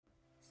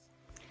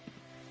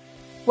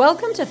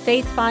Welcome to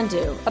Faith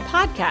Fondue, a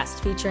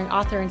podcast featuring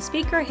author and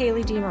speaker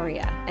Haley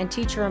DeMaria and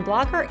teacher and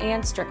blogger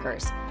Ann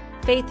Strickers.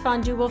 Faith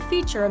Fondue will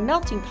feature a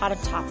melting pot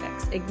of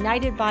topics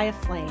ignited by a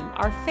flame,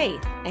 our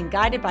faith, and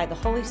guided by the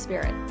Holy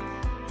Spirit.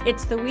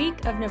 It's the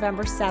week of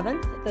November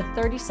 7th, the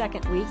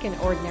 32nd week in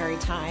Ordinary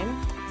Time.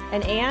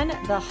 And Ann,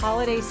 the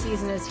holiday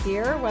season is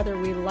here, whether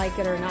we like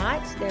it or not.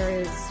 There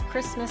is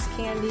Christmas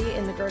candy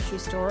in the grocery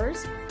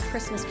stores.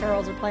 Christmas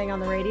carols are playing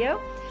on the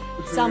radio.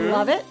 Some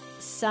love it.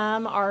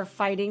 Some are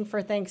fighting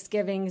for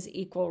Thanksgiving's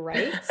equal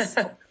rights.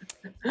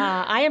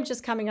 I am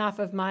just coming off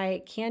of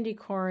my candy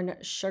corn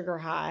sugar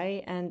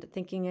high and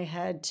thinking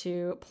ahead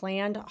to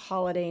planned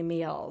holiday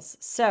meals.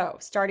 So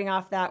starting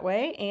off that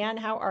way, Ann,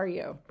 how are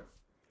you?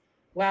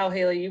 Wow,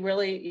 Haley,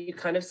 you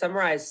kind of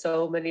summarized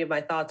so many of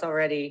my thoughts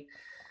already.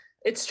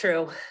 It's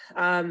true.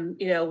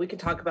 We can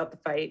talk about the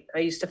fight. I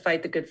used to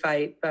fight the good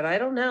fight, but I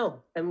don't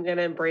know. I'm going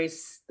to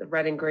embrace the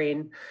red and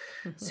green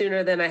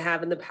sooner than I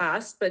have in the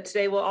past. But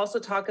today we'll also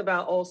talk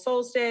about All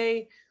Souls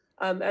Day.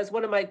 As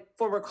one of my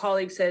former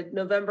colleagues said,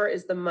 November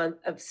is the month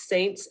of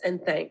saints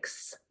and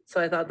thanks. So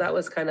I thought that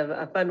was kind of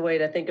a fun way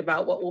to think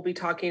about what we'll be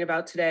talking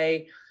about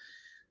today.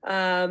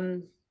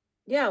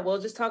 We'll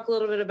just talk a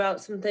little bit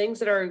about some things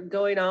that are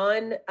going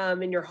on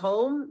in your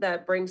home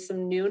that bring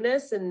some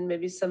newness and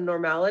maybe some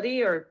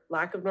normality or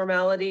lack of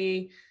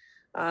normality.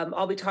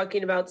 I'll be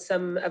talking about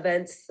some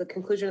events, the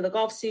conclusion of the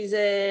golf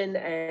season,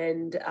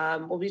 and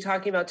we'll be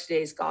talking about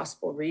today's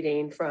gospel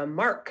reading from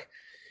Mark.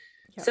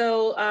 Yep.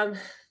 So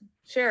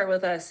share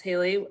with us,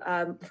 Haley.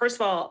 First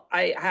of all,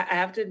 I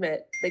have to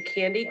admit, the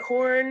candy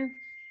corn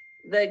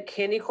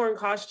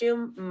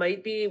costume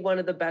might be one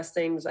of the best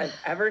things I've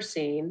ever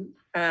seen.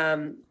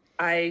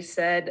 I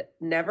said,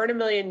 never in a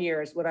million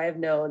years would I have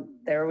known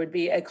there would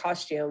be a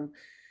costume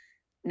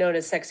known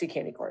as sexy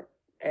candy corn.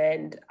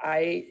 And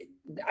I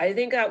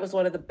think that was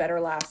one of the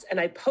better laughs. And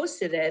I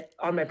posted it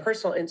on my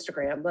personal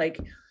Instagram, like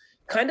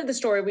kind of the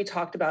story we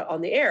talked about on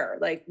the air,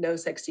 like no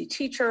sexy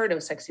teacher, no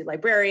sexy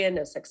librarian,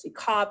 no sexy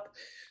cop.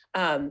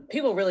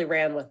 People really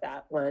ran with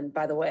that one,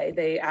 by the way.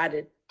 They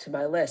added to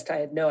my list. I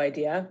had no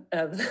idea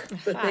of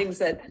the things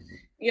that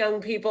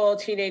young people,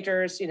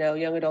 teenagers,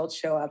 young adults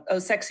show up. Oh,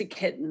 sexy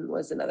kitten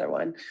was another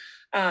one.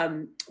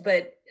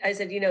 But I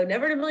said,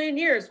 never in a million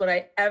years would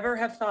I ever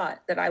have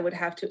thought that I would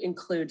have to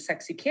include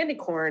sexy candy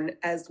corn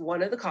as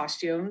one of the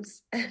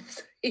costumes. And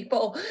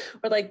people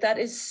were like, that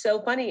is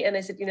so funny. And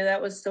I said,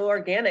 that was so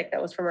organic.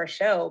 That was from our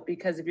show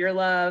because of your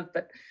love.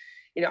 But,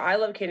 I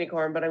love candy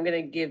corn, but I'm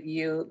going to give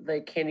you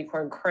the candy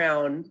corn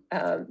crown.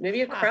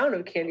 Maybe a crown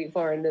of candy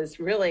corn is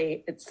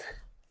really,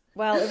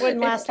 well, it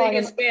wouldn't last long.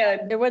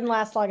 It wouldn't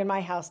last long in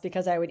my house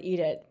because I would eat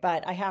it.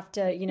 But I have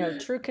to,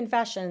 true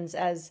confessions,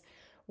 as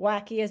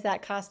wacky as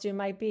that costume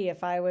might be,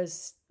 if I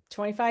was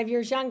 25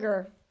 years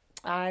younger,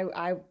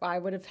 I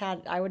would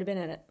have been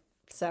in it.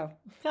 So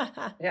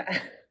yeah.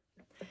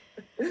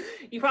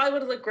 You probably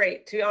would have looked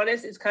great. To be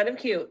honest, it's kind of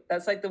cute.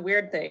 That's like the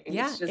weird thing.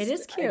 Yeah, it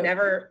is cute.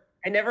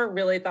 I never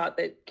really thought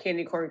that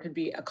candy corn could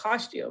be a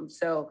costume.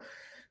 So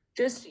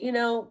just,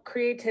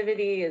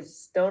 creativity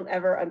don't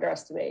ever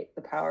underestimate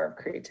the power of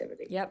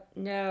creativity. Yep.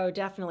 No,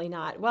 definitely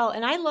not. Well,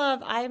 and I'm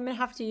going to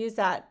have to use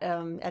that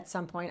at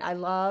some point. I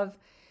love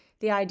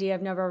the idea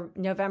of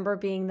November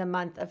being the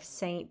month of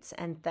saints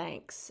and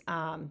thanks.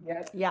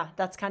 Yeah,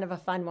 that's kind of a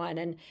fun one.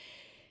 And,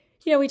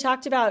 we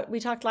talked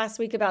last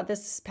week about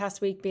this past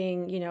week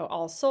being,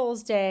 All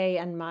Souls Day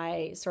and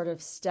my sort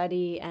of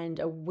study and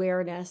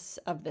awareness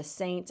of the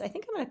saints. I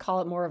think I'm going to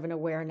call it more of an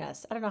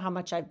awareness. I don't know how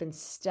much I've been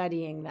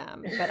studying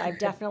them, but I've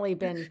definitely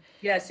been.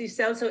 Yes, you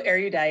sound so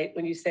erudite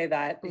when you say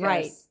that.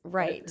 Right, yes.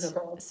 Right.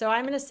 So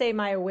I'm going to say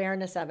my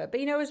awareness of it.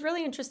 But, it was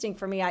really interesting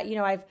for me.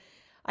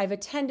 I've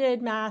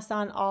attended Mass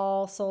on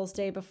All Souls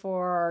Day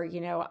before.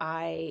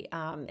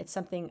 It's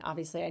something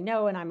obviously I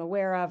know and I'm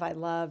aware of. I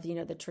love,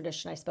 the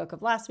tradition I spoke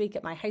of last week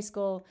at my high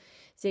school,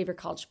 Xavier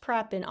College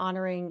Prep, in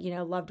honoring,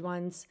 loved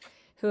ones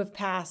who have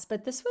passed.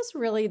 But this was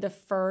really the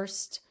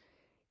first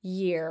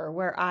year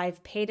where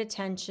I've paid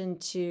attention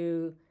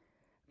to,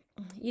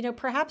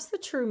 perhaps the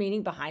true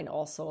meaning behind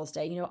All Souls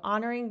Day,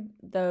 honoring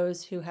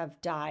those who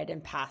have died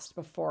and passed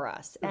before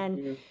us. Mm-hmm.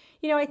 And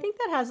I think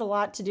that has a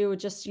lot to do with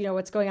just,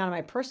 what's going on in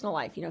my personal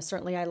life.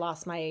 Certainly I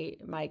lost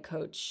my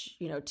coach,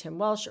 Tim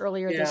Welsh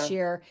earlier this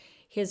year.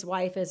 His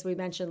wife, as we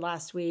mentioned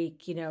last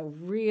week,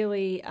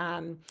 really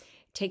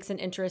takes an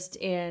interest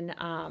in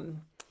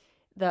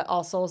the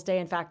All Souls Day.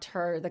 In fact,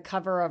 the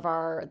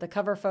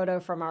cover photo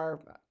from our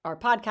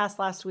podcast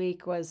last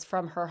week was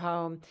from her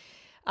home.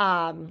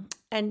 And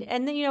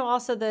then,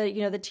 also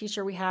the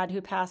teacher we had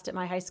who passed at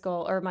my high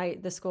school or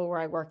the school where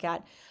I work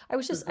at, I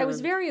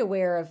was very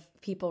aware of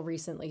people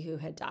recently who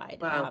had died.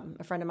 Wow.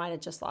 A friend of mine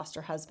had just lost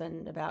her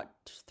husband about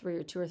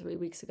 2 or 3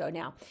 weeks ago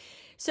now.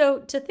 So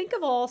to think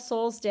of All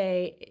Souls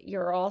Day,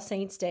 your All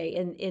Saints Day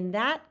in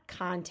that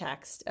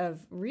context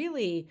of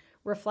really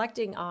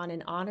reflecting on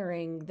and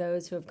honoring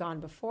those who have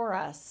gone before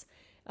us,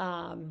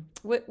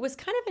 was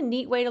kind of a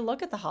neat way to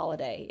look at the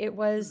holiday. It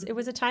was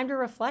a time to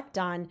reflect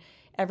on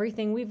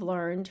everything we've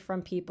learned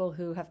from people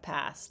who have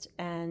passed,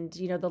 and,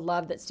 you know, the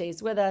love that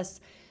stays with us,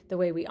 the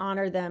way we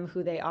honor them,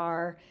 who they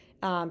are.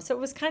 So it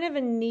was kind of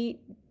a neat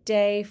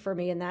day for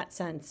me in that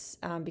sense,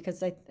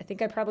 because I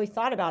think I probably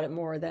thought about it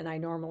more than I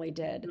normally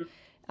did,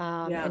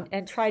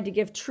 and tried to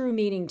give true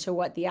meaning to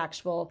what the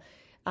actual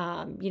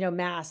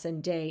Mass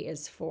and day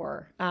is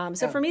for.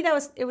 So for me, that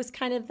was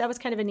kind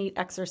of a neat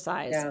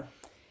exercise.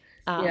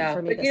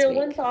 For me but this week.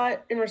 One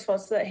thought in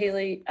response to that,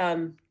 Haley.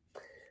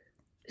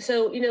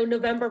 So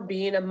November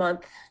being a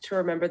month to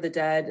remember the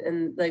dead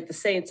and like the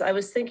saints. I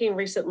was thinking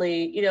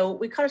recently.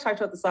 We kind of talked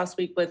about this last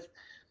week with.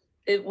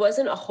 It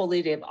wasn't a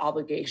holy day of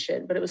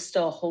obligation, but it was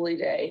still a holy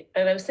day.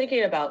 And I was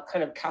thinking about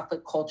kind of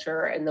Catholic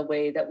culture and the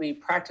way that we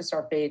practice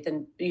our faith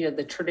and,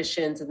 the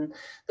traditions and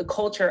the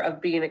culture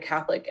of being a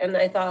Catholic. And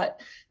I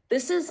thought,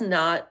 this is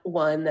not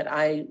one that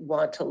I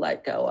want to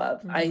let go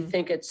of. Mm-hmm. I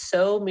think it's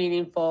so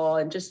meaningful.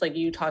 And just like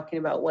you talking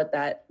about what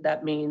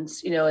that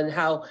means, and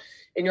how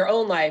in your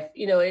own life,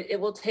 it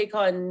will take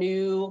on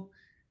new,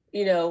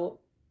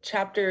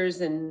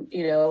 chapters and,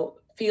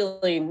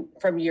 feeling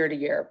from year to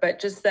year, but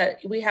just that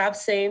we have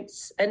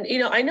saints. And,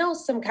 I know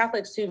some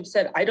Catholics who've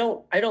said, I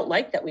don't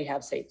like that we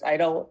have saints.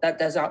 That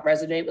does not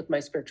resonate with my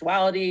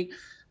spirituality.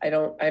 I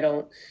don't,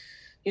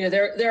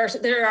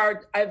 there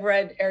are, I've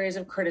read areas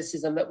of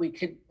criticism that we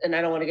could, and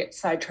I don't want to get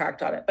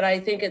sidetracked on it, but I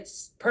think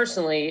it's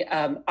personally,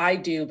 I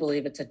do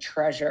believe it's a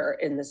treasure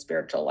in the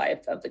spiritual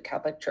life of the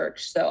Catholic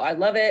Church. So I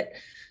love it.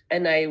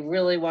 And I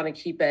really want to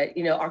keep it.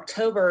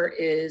 October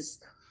is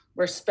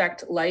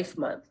Respect Life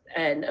Month.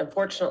 And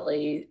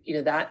unfortunately,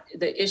 that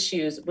the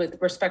issues with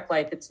Respect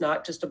Life, it's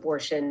not just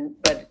abortion,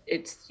 but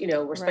it's,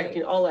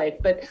 respecting all life.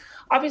 But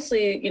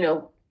obviously,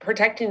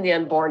 protecting the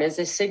unborn is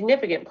a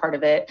significant part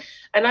of it.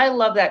 And I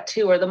love that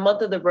too, or the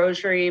month of the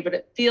Rosary, but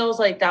it feels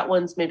like that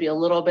one's maybe a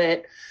little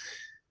bit,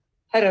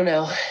 I don't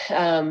know,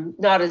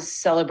 not as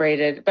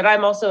celebrated. But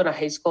I'm also in a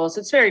high school, so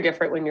it's very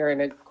different when you're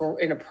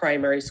in a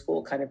primary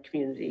school kind of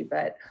community.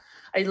 But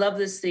I love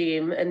this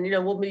theme, and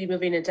we'll be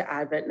moving into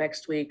Advent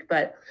next week.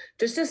 But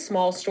just a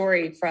small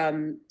story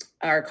from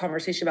our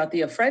conversation about the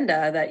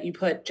ofrenda that you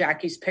put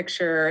Jackie's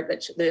picture,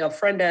 the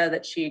ofrenda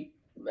that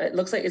it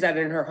looks like, is that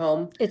in her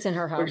home? It's in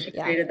her home. Where she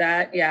created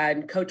that,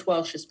 and Coach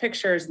Welsh's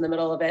pictures in the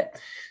middle of it.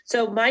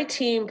 So my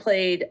team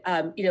played,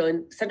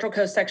 in Central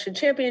Coast Section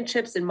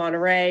Championships in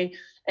Monterey.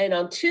 And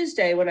on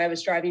Tuesday, when I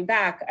was driving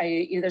back,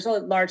 there's a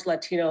large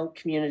Latino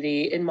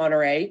community in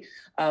Monterey.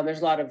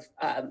 There's a lot of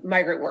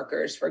migrant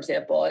workers, for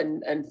example,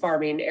 and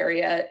farming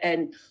area.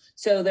 And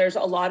so there's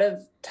a lot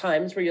of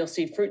times where you'll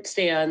see fruit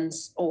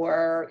stands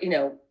or,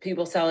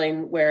 people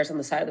selling wares on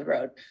the side of the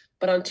road.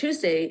 But on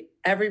Tuesday,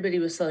 everybody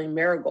was selling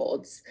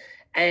marigolds.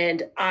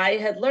 And I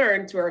had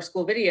learned through our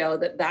school video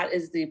that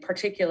is the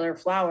particular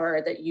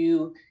flower that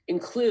you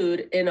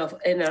include in an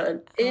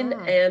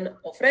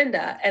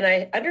ofrenda. And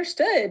I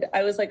understood.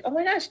 I was like, oh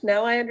my gosh,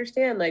 now I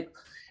understand, like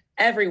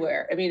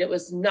everywhere. I mean, it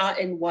was not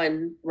in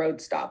one road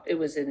stop. It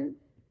was in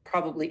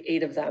probably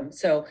 8 of them.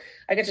 So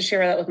I got to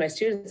share that with my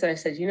students. And I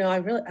said,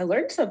 I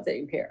learned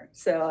something here.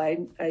 So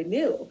I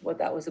knew what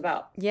that was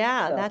about.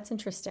 Yeah, so. That's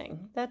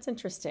interesting.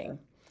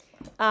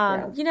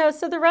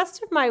 So the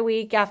rest of my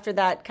week after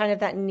that, kind of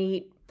that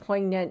neat,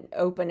 poignant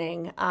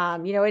opening,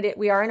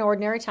 we are in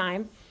ordinary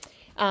time.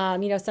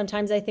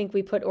 Sometimes I think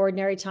we put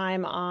ordinary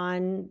time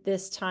on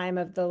this time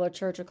of the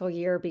liturgical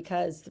year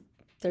because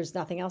there's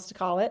nothing else to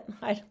call it.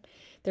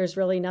 There's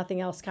really nothing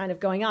else kind of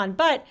going on.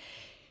 But,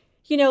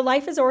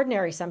 life is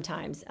ordinary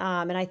sometimes.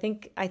 And I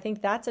think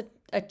that's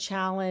a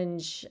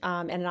challenge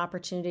and an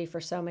opportunity for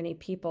so many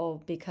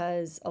people,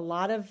 because a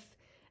lot of,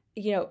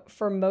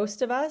 for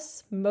most of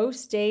us,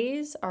 most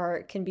days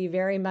can be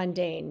very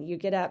mundane. You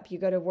get up, you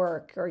go to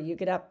work, or you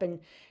get up and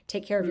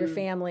take care of your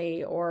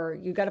family, or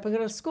you got up and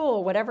go to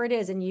school, whatever it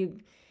is. And you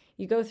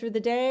go through the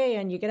day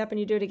and you get up and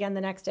you do it again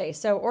the next day.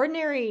 So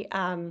ordinary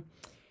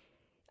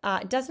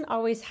doesn't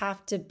always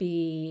have to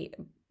be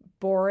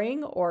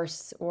boring or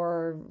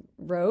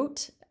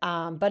rote,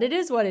 but it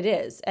is what it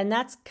is. And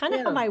that's kind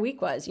of how my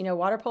week was.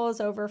 Water polo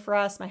is over for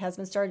us. My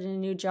husband started a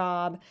new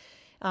job.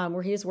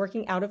 Where he is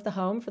working out of the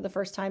home for the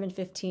first time in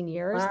 15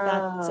 years.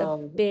 Wow. That's a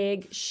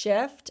big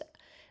shift.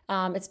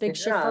 It's a big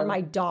shift for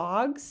my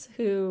dogs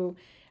who,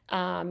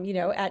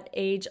 at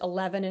age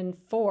 11 and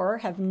 4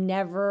 have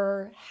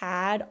never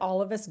had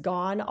all of us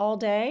gone all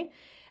day.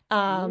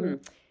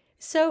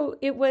 So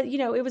it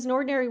was an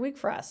ordinary week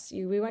for us.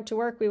 We went to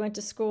work, we went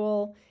to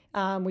school,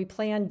 we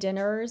planned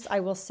dinners.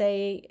 I will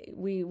say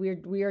we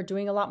are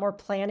doing a lot more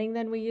planning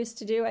than we used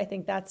to do. I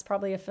think that's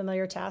probably a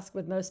familiar task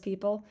with most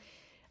people.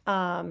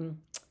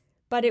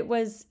 But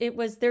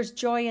there's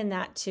joy in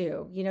that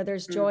too.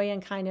 There's joy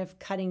in kind of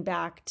cutting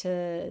back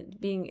to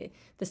being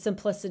the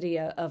simplicity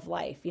of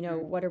life.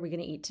 What are we going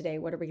to eat today?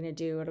 What are we going to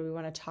do? What do we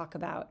want to talk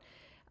about?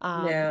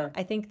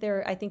 I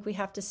think we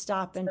have to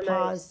stop and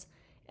pause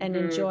and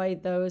enjoy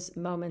those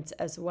moments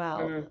as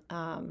well.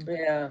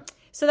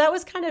 So that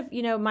was kind of,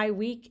 my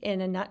week in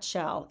a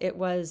nutshell. It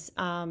was,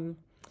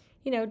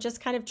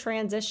 just kind of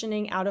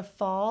transitioning out of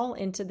fall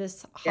into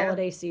this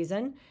holiday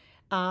season.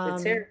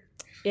 It's here.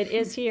 It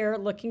is here.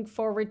 Looking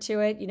forward to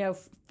it.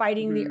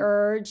 Fighting the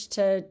urge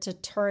to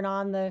turn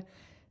on the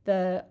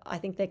I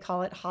think they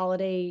call it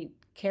holiday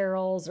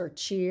carols or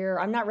cheer.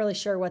 I'm not really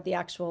sure what the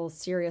actual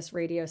Sirius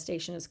radio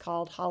station is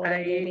called.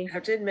 Holiday, maybe. I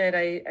have to admit,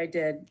 I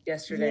did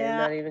yesterday.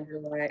 Yeah. I'm not even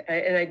gonna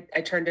lie.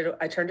 I turned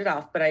it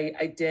off, but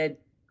I did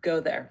go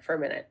there for a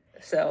minute.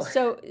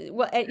 So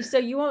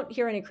you won't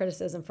hear any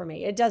criticism from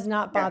me. It does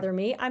not bother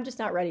me. I'm just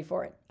not ready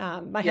for it.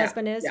 My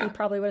husband is. He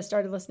probably would have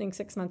started listening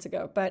 6 months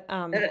ago, but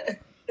well,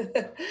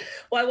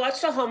 I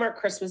watched a Hallmark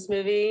Christmas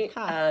movie,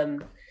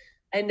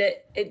 and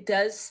it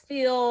does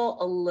feel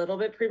a little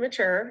bit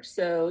premature.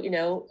 So,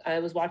 I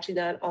was watching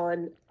that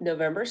on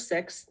November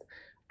 6th.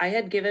 I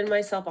had given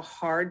myself a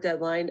hard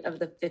deadline of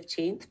the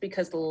 15th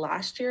because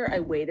last year I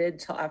waited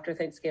till after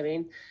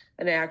Thanksgiving,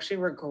 and I actually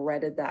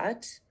regretted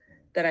that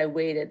I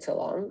waited so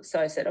long. So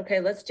I said, okay,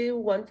 let's do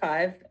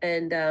 1/5.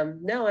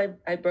 And no,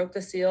 I broke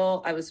the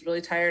seal. I was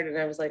really tired, and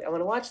I was like, I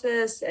want to watch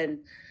this. And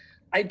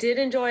I did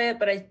enjoy it,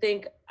 but I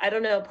think, I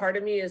don't know, part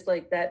of me is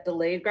like that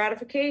delayed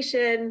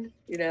gratification,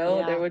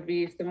 there would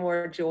be some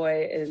more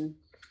joy, and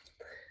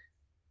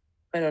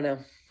I don't know.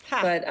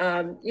 But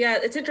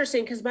it's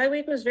interesting because my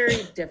week was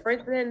very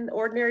different than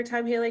ordinary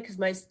time, Haley, because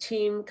my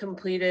team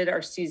completed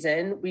our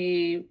season.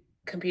 We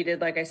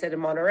competed, like I said, in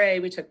Monterey.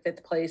 We took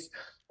 5th place.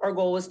 Our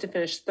goal was to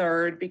finish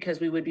 3rd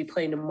because we would be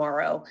playing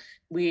tomorrow.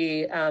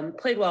 We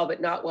played well, but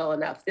not well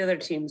enough. The other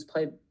teams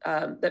played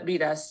that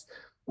beat us.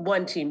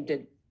 One team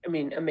did,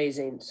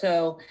 amazing.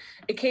 So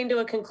it came to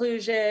a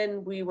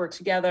conclusion. We were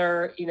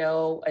together,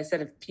 I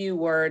said a few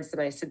words,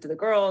 and I said to the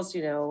girls,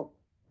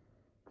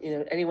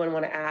 anyone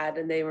want to add?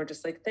 And they were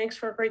just like, thanks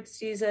for a great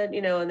season,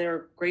 and they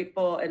were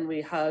grateful. And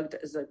we hugged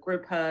as a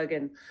group hug,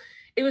 and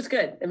it was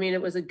good.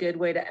 It was a good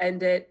way to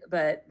end it,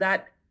 but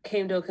that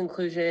came to a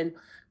conclusion.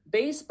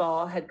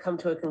 Baseball had come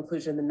to a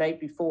conclusion the night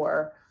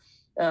before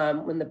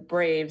when the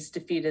Braves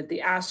defeated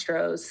the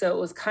Astros. So it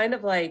was kind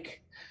of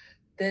like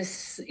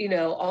this,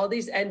 all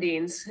these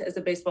endings as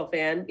a baseball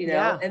fan,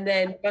 and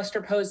then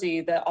Buster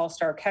Posey, the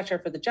all-star catcher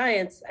for the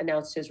Giants,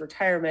 announced his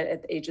retirement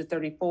at the age of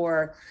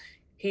 34.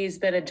 He's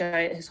been a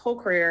Giant his whole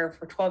career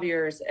for 12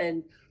 years.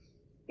 And,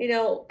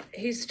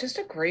 he's just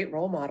a great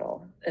role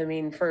model.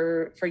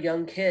 For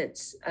young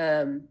kids.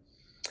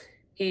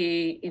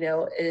 He,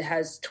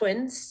 has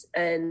twins,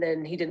 and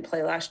then he didn't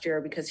play last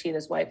year because he and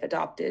his wife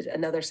adopted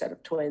another set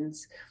of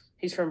twins.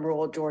 He's from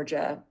rural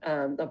Georgia.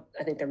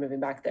 I think they're moving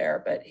back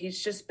there, but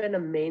he's just been a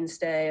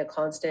mainstay, a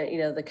constant.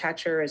 The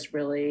catcher is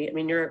really,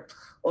 your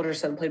older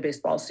son played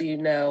baseball,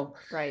 so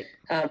right.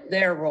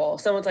 Their role.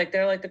 Someone's like,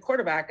 they're like the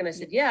quarterback. And I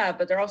said, yeah,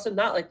 but they're also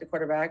not like the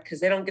quarterback because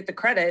they don't get the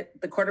credit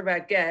the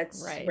quarterback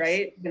gets,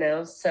 right?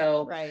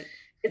 So right.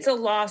 It's a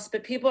loss,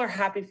 but people are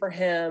happy for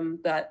him.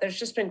 That there's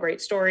just been great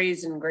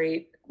stories and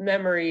great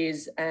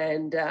memories.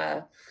 And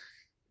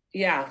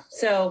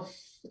so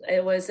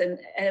it was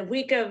a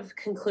week of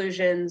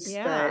conclusions,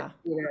 but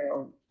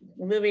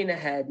moving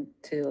ahead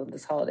to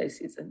this holiday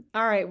season.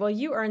 All right. Well,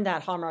 you earned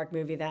that Hallmark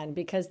movie then,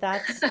 because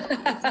that's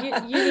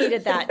you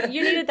needed that.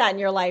 You needed that in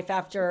your life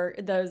after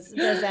those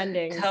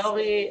endings. Tell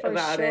me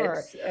about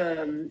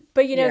it.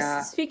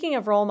 But speaking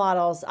of role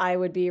models, I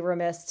would be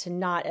remiss to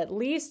not at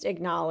least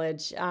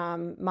acknowledge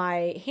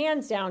my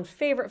hands down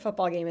favorite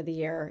football game of the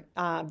year,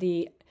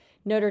 the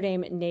Notre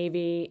Dame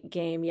Navy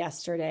game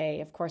yesterday.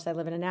 Of course, I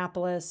live in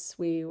Annapolis.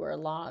 We were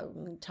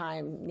long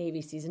time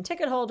Navy season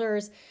ticket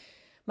holders.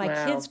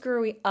 My kids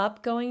grew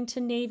up going to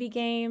Navy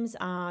games.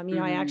 I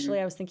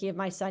was thinking of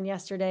my son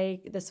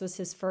yesterday. This was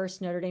his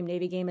first Notre Dame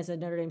Navy game as a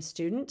Notre Dame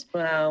student.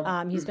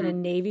 Wow. He's been a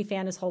Navy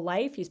fan his whole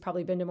life. He's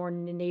probably been to more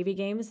Navy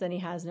games than he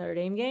has Notre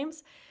Dame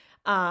games.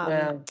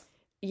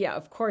 Yeah,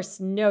 of course,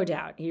 no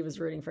doubt he was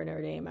rooting for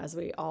Notre Dame, as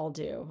we all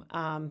do.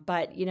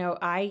 But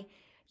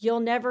you'll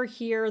never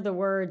hear the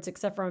words,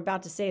 except for I'm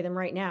about to say them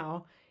right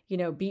now,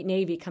 beat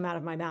Navy come out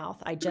of my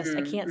mouth. I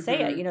can't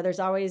say it.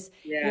 There's always,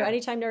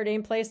 anytime Notre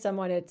Dame plays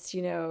someone, it's,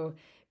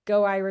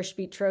 go Irish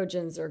beat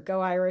Trojans or go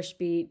Irish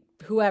beat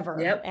whoever.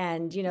 Yep.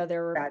 And,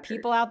 there were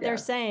people out there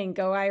saying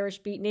go Irish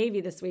beat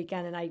Navy this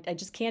weekend. And I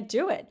just can't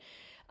do it.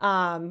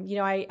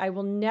 I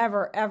will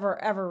never,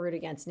 ever, ever root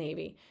against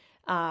Navy.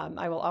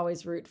 I will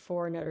always root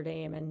for Notre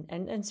Dame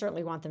and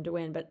certainly want them to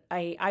win. But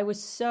I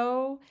was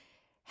so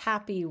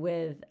happy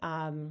with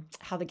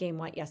how the game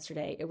went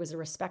yesterday. It was a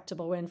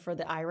respectable win for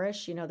the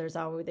Irish. There's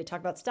always, they talk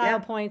about style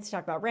points,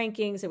 talk about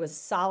rankings. It was a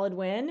solid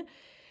win.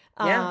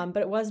 But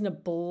it wasn't a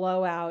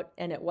blowout,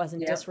 and it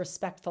wasn't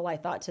disrespectful, I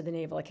thought, to the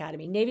Naval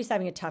Academy. Navy's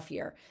having a tough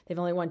year. They've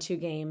only won 2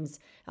 games.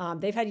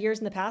 They've had years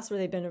in the past where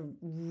they've been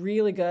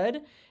really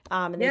good,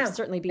 and they've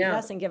certainly beaten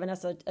us and given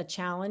us a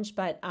challenge.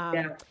 But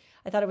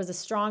I thought it was a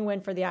strong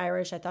win for the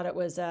Irish. I thought it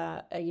was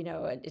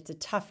it's a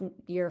tough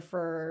year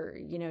for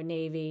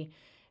Navy.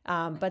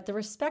 But the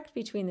respect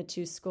between the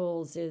two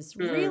schools is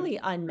really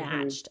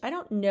unmatched. I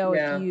don't know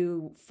if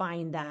you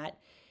find that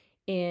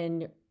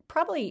in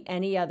probably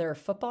any other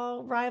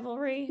football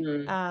rivalry.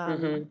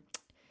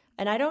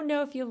 And I don't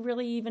know if you'll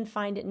really even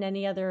find it in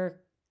any other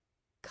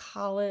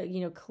college,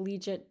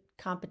 collegiate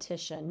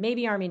competition.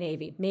 Maybe Army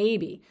Navy,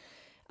 maybe.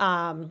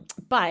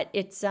 But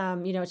it's,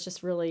 it's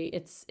just really,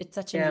 it's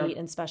such a Yeah. neat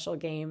and special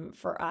game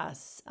for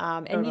us.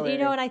 And, Totally.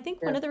 and I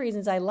think one Yeah. of the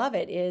reasons I love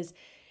it is,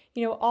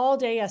 all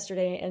day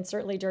yesterday and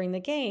certainly during the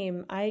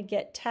game, I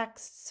get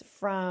texts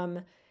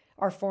from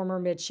our former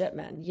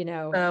midshipmen,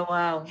 Oh,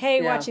 wow.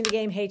 hey, Yeah. watching the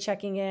game, hey,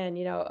 checking in,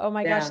 oh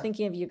my gosh, Yeah.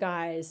 thinking of you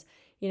guys.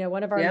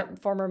 One of our Yep.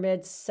 former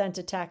mids sent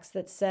a text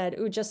that said,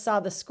 ooh, just saw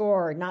the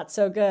score, not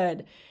so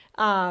good.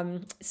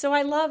 So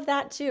I love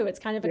that too. It's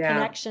kind of a Yeah.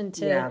 connection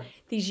to Yeah.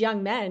 these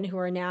young men who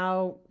are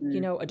now,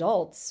 Mm.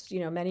 adults,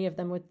 many of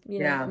them with,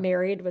 Yeah.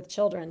 married with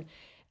children,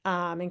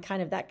 and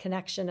kind of that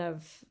connection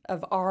of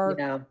our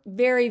Yeah.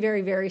 very,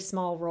 very, very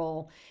small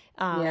role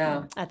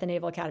Yeah. at the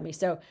Naval Academy.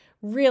 So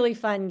really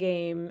fun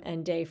game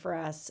and day for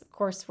us. Of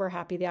course, we're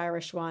happy the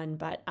Irish won,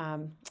 but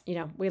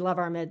we love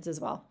our mids as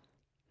well.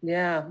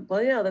 Yeah.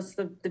 Well, that's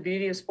the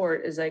beauty of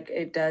sport is like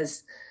it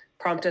does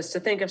prompt us to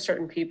think of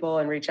certain people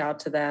and reach out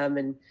to them.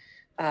 And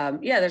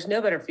there's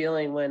no better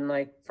feeling when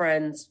like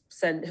friends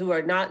who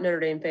are not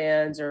Notre Dame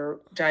fans or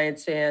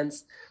Giants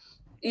fans.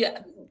 Yeah.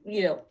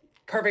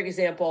 Perfect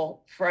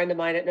example, friend of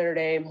mine at Notre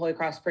Dame, Holy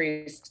Cross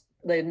priest,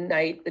 the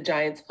night the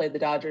Giants played the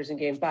Dodgers in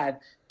Game 5,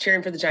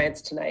 cheering for the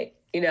Giants tonight.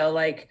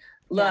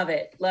 Love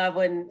it. Love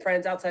when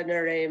friends outside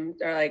Notre Dame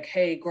are like,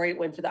 hey, great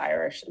win for the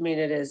Irish. I mean,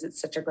 it's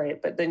such a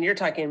great, but then you're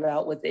talking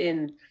about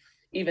within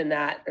even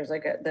that, there's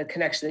like the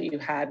connection that you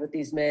had with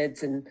these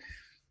mids and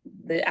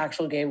the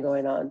actual game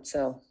going on.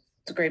 So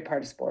it's a great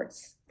part of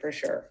sports for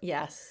sure.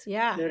 Yes.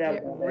 Yeah. No doubt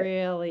It about it.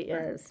 really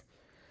is.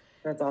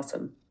 That's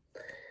awesome.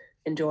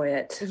 Enjoy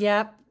it.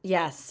 Yep.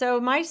 Yes.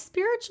 So my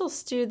spiritual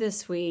stew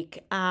this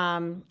week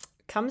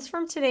comes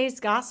from today's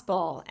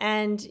gospel.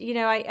 And,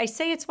 I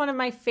say it's one of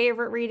my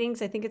favorite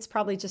readings. I think it's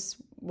probably just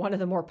one of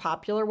the more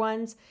popular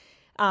ones.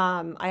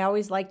 I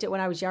always liked it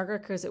when I was younger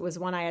because it was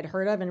one I had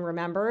heard of and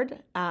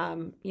remembered.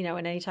 And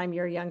anytime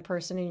you're a young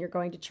person and you're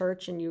going to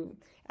church and you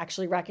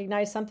actually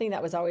recognize something,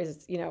 that was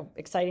always,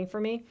 exciting for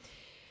me.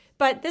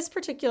 But this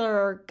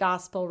particular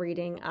gospel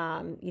reading,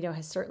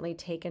 has certainly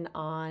taken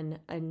on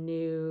a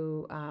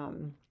new,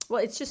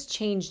 it's just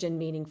changed in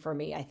meaning for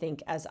me, I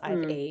think, as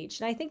I've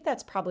aged. And I think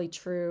that's probably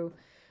true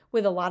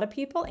with a lot of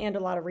people and a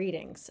lot of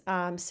readings.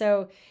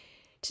 So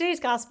today's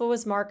gospel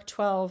was Mark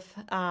 12,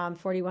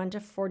 41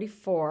 to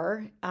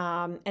 44.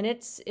 And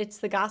it's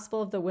the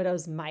gospel of the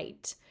widow's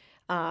mite.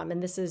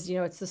 And this is,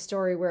 it's the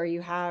story where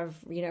you have,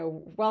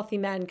 wealthy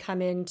men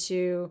come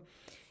into,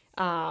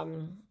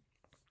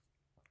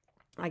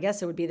 I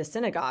guess it would be the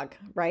synagogue,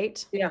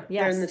 right? Yeah.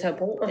 Yes. They're in the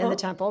temple. In the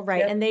temple,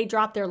 right. Yep. And they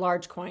drop their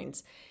large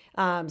coins.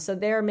 So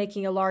they're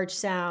making a large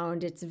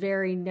sound. It's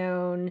very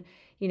known,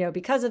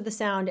 because of the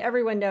sound,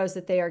 everyone knows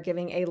that they are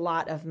giving a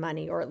lot of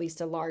money or at least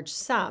a large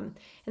sum.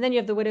 And then you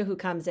have the widow who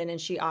comes in and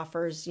she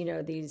offers,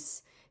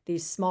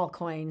 these small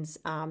coins.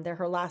 They're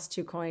her last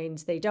 2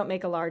 coins. They don't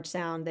make a large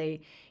sound.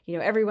 They,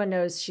 everyone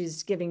knows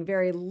she's giving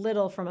very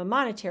little from a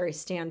monetary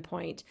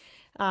standpoint.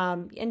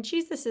 And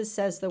Jesus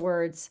says the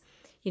words,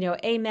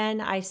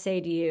 amen, I say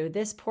to you,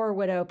 this poor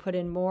widow put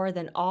in more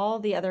than all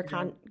the other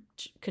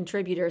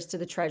contributors to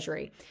the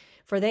treasury,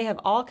 for they have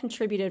all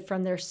contributed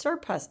from their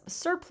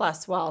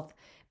surplus wealth,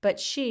 but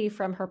she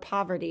from her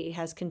poverty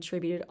has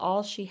contributed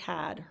all she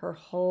had, her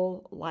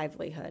whole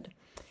livelihood.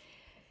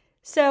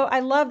 So I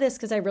love this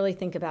because I really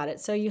think about it.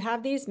 So you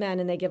have these men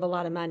and they give a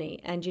lot of money.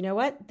 And you know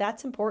what?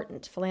 That's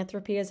important.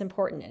 Philanthropy is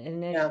important.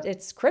 And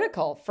it's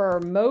critical for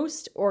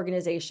most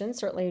organizations,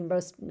 certainly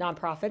most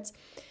nonprofits,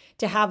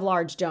 to have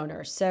large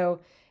donors.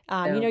 So,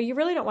 you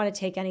really don't want to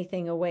take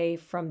anything away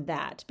from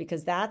that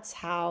because that's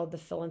how the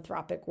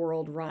philanthropic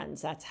world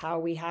runs. That's how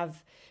we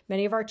have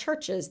many of our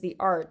churches, the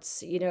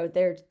arts,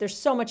 there's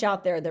so much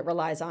out there that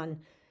relies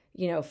on,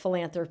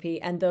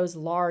 philanthropy and those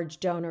large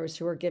donors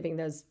who are giving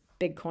those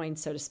big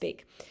coins, so to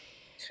speak.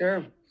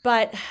 Sure.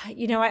 But,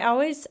 I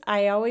always,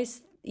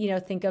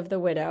 think of the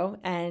widow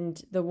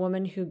and the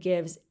woman who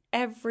gives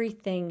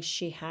everything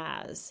she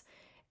has.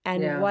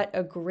 And what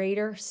a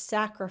greater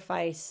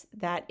sacrifice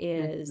that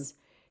is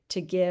to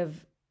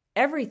give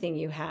everything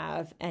you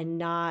have and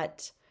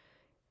not,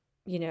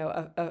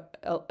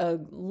 a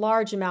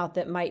large amount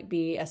that might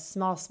be a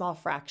small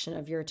fraction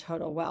of your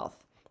total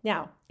wealth.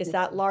 Now, is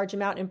that large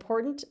amount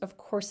important? Of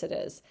course it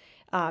is.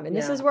 And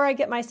this is where I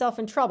get myself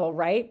in trouble,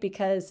 right?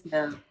 Because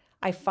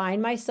I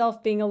find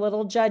myself being a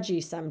little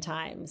judgy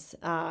sometimes.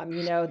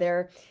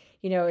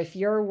 If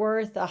you're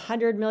worth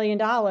 $100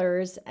 million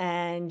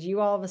and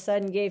you all of a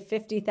sudden gave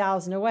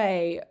 $50,000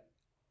 away,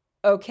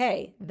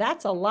 okay,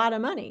 that's a lot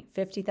of money,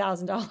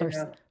 $50,000.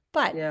 Yeah.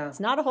 But it's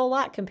not a whole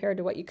lot compared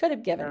to what you could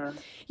have given.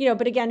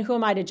 But again, who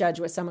am I to judge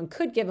what someone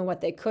could give and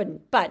what they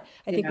couldn't? But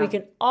I think we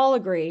can all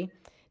agree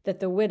that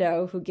the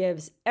widow who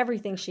gives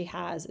everything she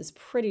has is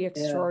pretty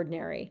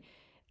extraordinary.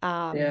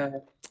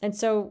 And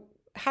so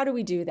how do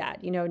we do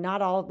that?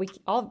 Not all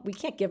we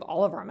can't give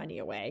all of our money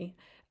away.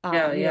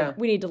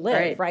 We need to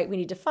live, right? We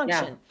need to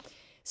function.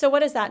 So what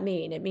does that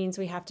mean? It means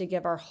we have to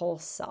give our whole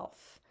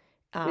self.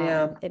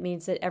 It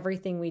means that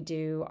everything we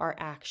do, our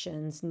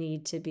actions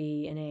need to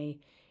be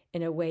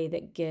in a way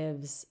that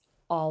gives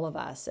all of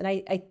us.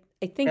 And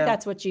I think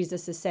that's what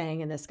Jesus is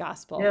saying in this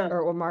gospel,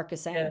 or what Mark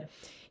is saying,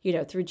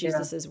 through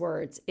Jesus's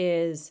words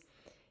is,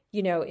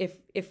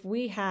 if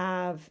we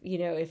have,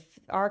 if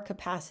our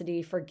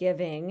capacity for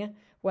giving,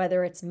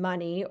 whether it's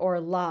money or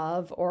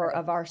love or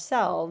of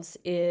ourselves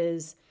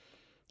is,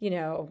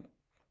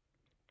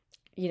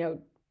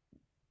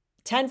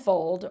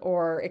 tenfold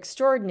or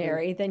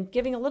extraordinary, then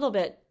giving a little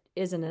bit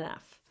isn't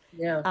enough.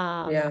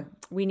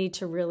 We need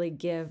to really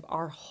give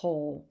our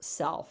whole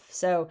self.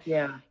 So,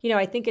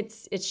 I think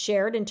it's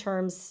shared in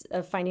terms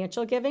of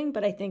financial giving,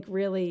 but I think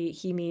really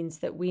he means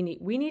that we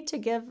need to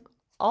give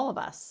all of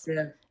us,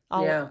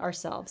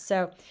 ourselves.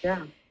 So,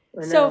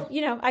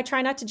 I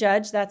try not to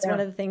judge. That's one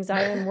of the things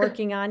I am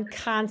working on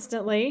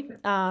constantly.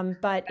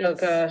 But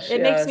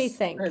it makes me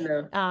think.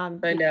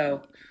 I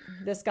know.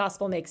 This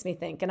gospel makes me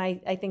think. And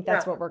I think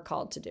that's what we're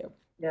called to do.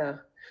 Yeah.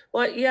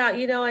 Well,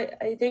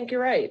 I think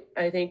you're right.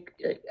 I think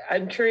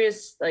I'm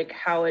curious, like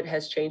how it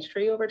has changed for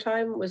you over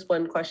time was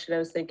one question I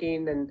was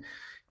thinking. And,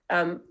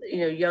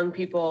 young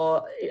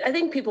people, I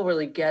think people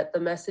really get the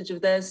message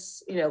of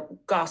this,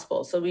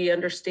 gospel. So we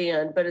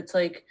understand, but it's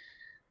like,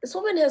 this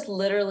woman has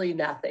literally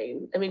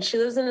nothing. I mean, she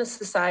lives in a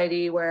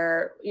society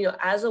where,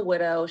 as a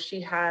widow,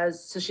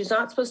 so she's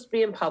not supposed to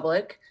be in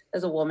public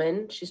as a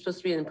woman. She's supposed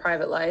to be in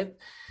private life.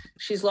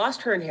 She's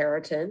lost her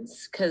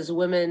inheritance because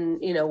women,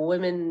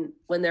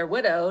 when they're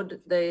widowed,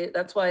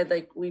 that's why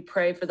we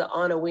pray for the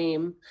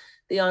Anawim.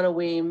 The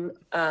Anawim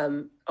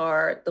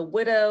are the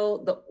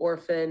widow, the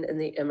orphan, and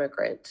the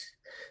immigrant.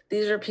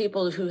 These are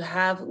people who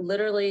have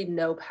literally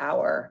no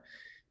power.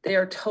 They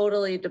are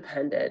totally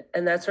dependent.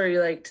 And that's where you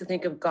like to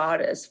think of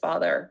God as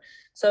Father.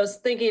 So I was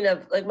thinking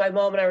of, like, my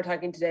mom and I were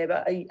talking today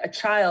about a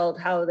child,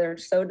 how they're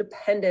so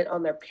dependent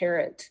on their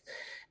parent.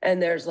 And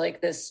there's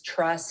like this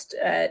trust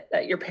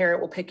that your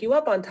parent will pick you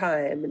up on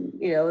time and,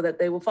 that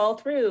they will follow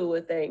through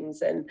with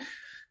things. And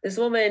this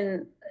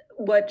woman,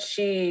 what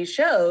she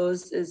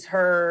shows is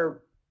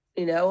her,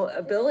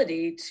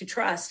 ability to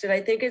trust. And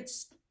I think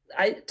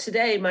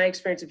today, my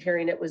experience of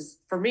hearing it was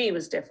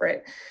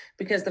different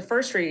because the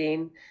first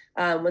reading,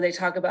 when they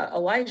talk about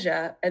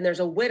Elijah, and there's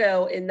a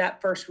widow in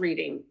that first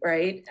reading,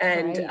 right?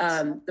 And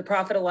the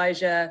prophet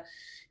Elijah,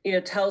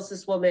 tells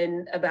this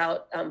woman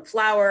about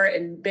flour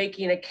and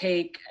baking a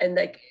cake, and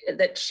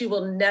that she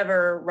will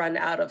never run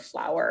out of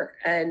flour,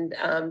 and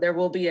there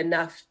will be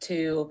enough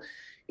to,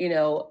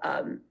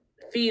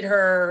 feed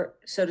her,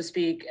 so to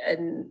speak,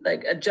 and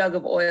like a jug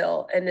of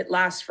oil, and it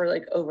lasts for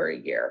like over a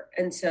year.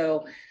 And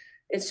so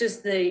it's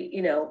just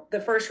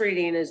the first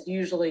reading is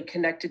usually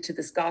connected to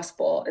this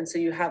gospel. And so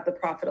you have the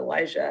prophet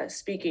Elijah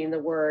speaking the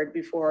word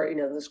before,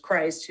 this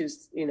Christ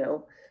who's,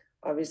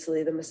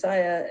 obviously the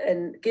Messiah,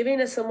 and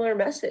giving a similar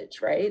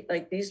message, right?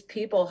 Like these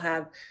people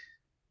have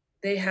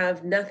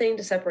nothing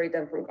to separate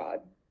them from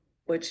God,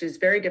 which is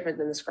very different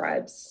than the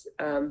scribes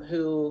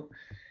who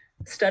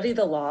study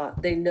the law.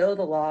 They know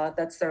the law,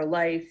 that's their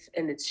life,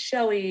 and it's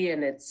showy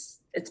and it's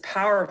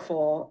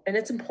powerful and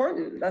it's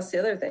important. That's the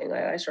other thing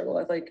I struggle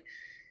with. Like,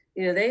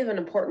 they have an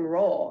important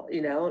role, I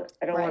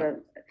don't want to,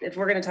 if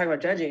we're going to talk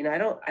about judging, I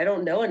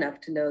don't know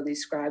enough to know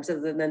these scribes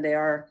other than they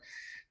are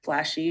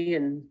flashy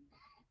and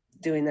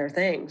doing their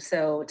thing.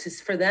 So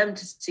for them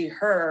to see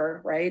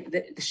her, right,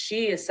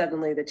 she is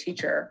suddenly the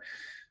teacher,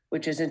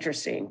 which is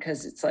interesting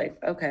because it's like,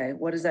 okay,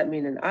 what does that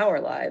mean in our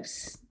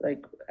lives?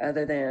 Like,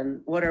 other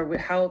than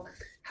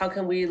how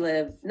can we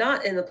live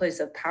not in the place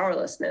of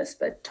powerlessness,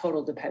 but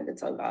total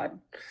dependence on God?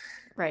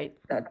 Right.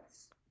 That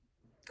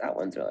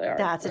one's really hard.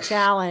 That's a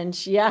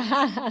challenge.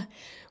 Yeah.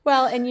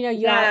 Well, and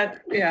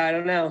I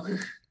don't know.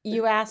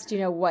 You asked,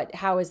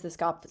 how is this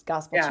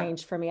gospel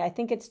changed for me? I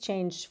think it's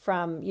changed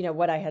from,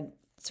 what I had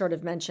sort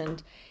of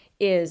mentioned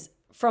is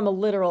from a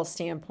literal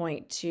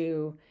standpoint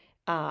to,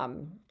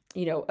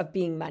 of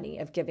being money,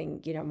 of giving,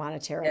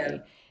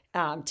 monetarily,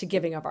 to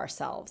giving of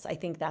ourselves. I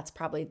think that's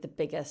probably the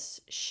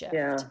biggest shift.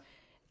 Yeah.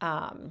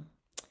 But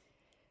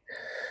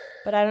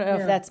I don't know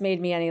if that's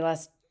made me any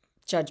less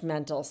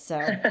judgmental.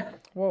 So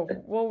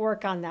we'll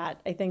work on that.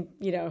 I think,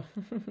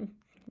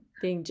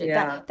 being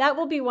that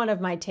will be one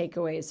of my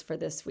takeaways for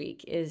this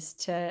week is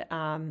to,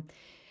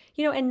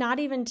 and not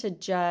even to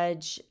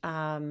judge,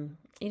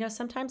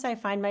 sometimes I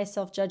find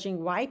myself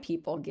judging why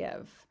people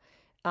give,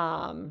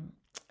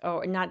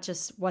 or not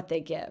just what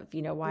they give,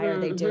 why are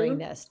they doing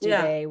this? Do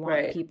they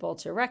want people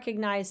to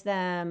recognize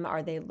them?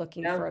 Are they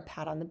looking for a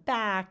pat on the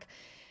back?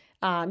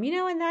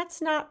 And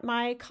that's not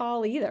my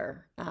call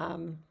either.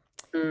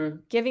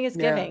 Giving is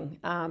giving.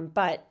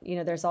 But,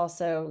 there's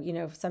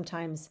also,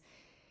 sometimes,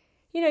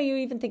 you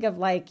even think of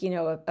like,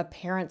 a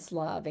parent's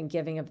love and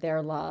giving of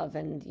their love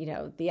and,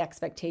 the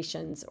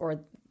expectations or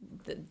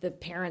the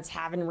parents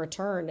have in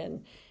return.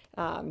 And,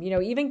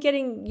 even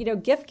getting,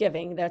 gift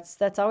giving,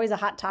 that's always a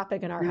hot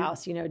topic in our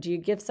house. Do you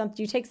give something,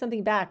 do you take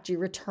something back? Do you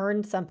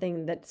return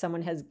something that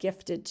someone has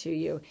gifted to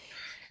you?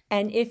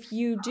 And if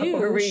you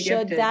do,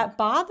 should that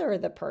bother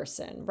the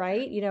person,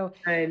 right?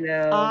 I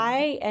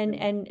know.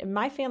 And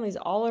my family's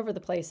all over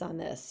the place on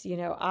this.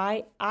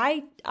 I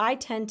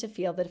tend to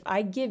feel that if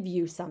I give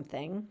you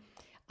something,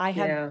 I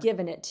have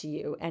given it to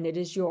you and it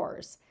is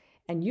yours.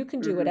 and you can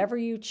do whatever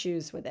you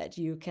choose with it.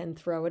 You can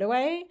throw it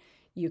away.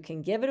 You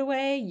can give it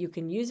away. You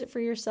can use it for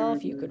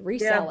yourself. You could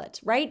resell it,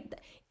 right?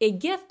 A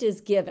gift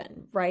is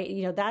given, right?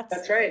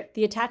 That's right.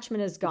 The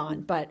attachment is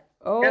gone, but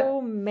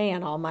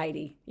man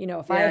almighty,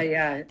 if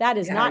that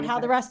is not how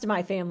the rest of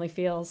my family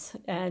feels.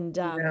 And,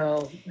 I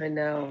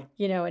know,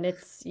 and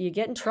you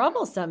get in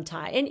trouble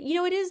sometimes. And,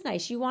 it is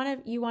nice. You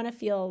want to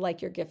feel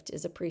like your gift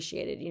is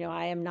appreciated.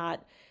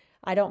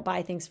 I don't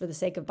buy things for the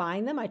sake of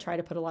buying them. I try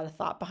to put a lot of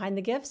thought behind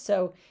the gifts.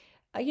 So,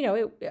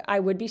 I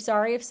would be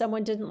sorry if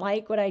someone didn't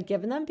like what I'd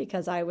given them,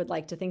 because I would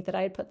like to think that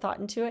I had put thought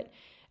into it.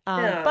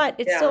 But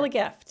it's still a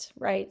gift,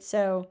 right?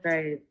 So,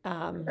 right.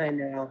 I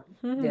know.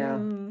 Yeah.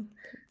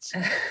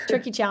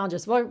 Tricky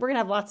challenges. Well, we're going to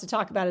have lots to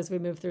talk about as we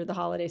move through the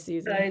holiday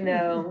season. I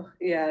know.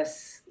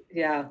 Yes.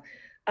 Yeah.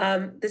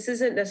 This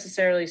isn't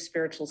necessarily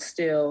spiritual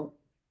stew,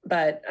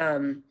 but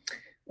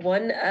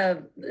one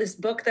of this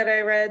book that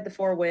I read, The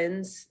Four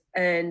Winds,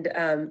 and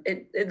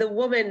the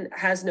woman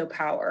has no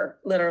power.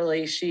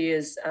 Literally,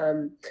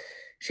 the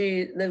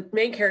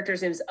main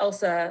character's name is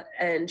Elsa,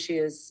 and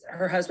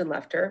her husband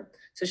left her.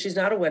 So she's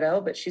not a widow,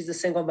 but she's a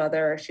single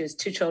mother. She has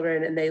 2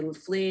 children, and they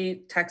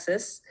flee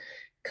Texas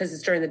because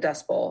it's during the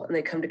Dust Bowl, and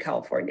they come to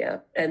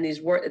California, and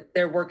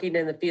they're working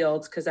in the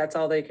fields because that's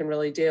all they can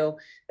really do.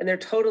 And they're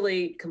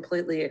totally,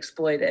 completely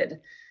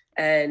exploited.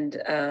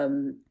 And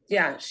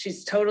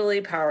she's totally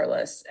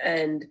powerless.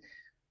 And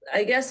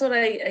I guess what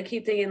I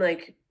keep thinking,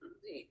 like,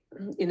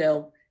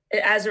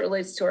 as it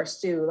relates to our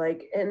stew,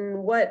 like,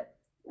 and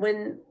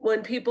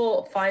when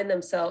people find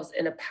themselves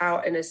in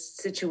a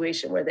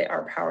situation where they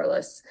are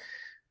powerless,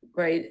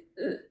 right?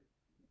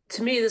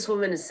 To me, this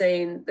woman is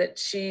saying that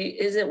she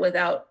isn't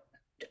without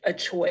a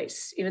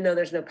choice, even though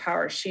there's no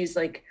power. She's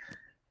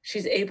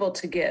able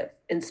to give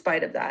in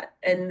spite of that.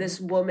 And this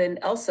woman,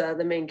 Elsa,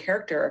 the main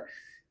character,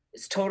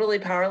 is totally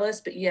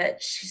powerless, but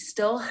yet she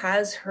still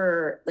has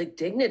her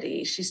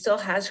dignity. She still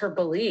has her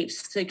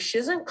beliefs. She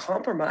doesn't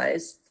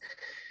compromise.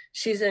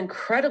 She's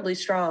incredibly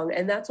strong,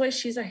 and that's why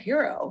she's a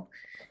hero.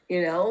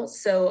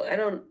 So I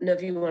don't know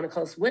if you want to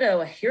call this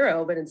widow a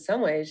hero, but in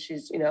some ways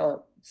she's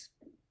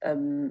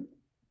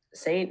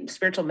saint,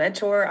 spiritual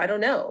mentor. I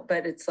don't know,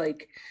 but it's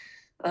like,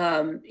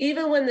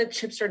 even when the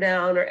chips are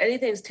down or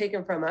anything's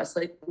taken from us,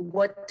 like,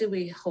 what do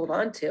we hold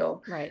on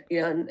to? Right.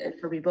 And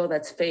for people,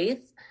 that's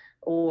faith,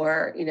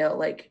 or,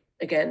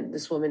 again,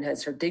 this woman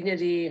has her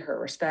dignity, her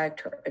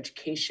respect, her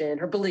education,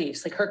 her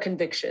beliefs, her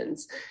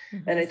convictions.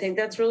 Mm-hmm. And I think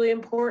that's really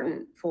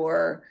important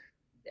for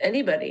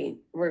anybody,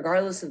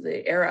 regardless of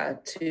the era,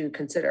 to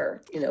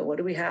consider, what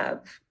do we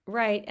have?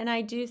 Right. And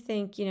I do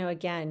think,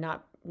 again,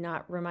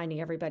 not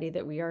reminding everybody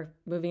that we are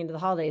moving into the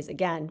holidays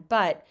again,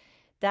 but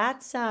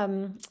that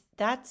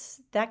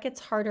gets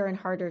harder and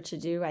harder to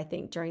do, I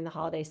think, during the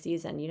holiday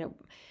season.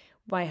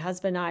 My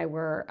husband and I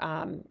were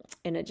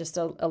in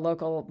a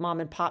local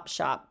mom and pop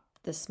shop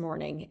this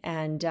morning,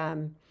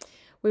 and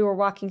we were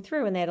walking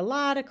through, and they had a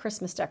lot of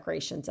Christmas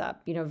decorations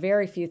up,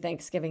 very few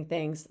Thanksgiving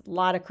things, a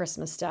lot of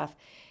Christmas stuff.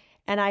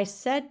 And I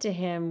said to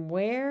him,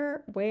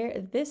 where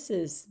this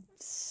is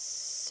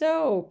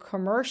so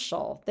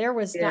commercial.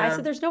 I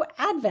said, there's no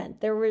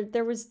Advent. There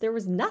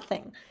was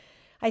nothing.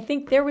 I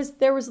think there was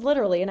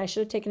literally, and I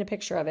should have taken a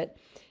picture of it,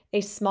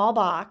 a small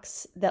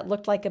box that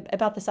looked like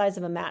about the size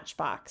of a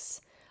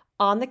matchbox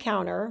on the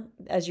counter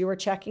as you were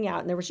checking out.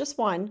 And there was just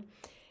one.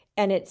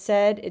 And it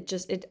said,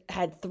 it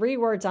had 3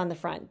 words on the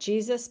front: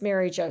 Jesus,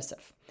 Mary,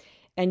 Joseph.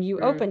 And you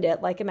opened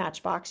it like a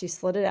matchbox, you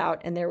slid it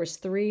out, and there was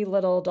 3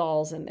 little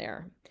dolls in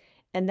there.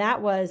 And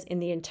that was, in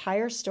the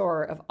entire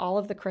store of all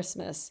of the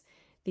Christmas,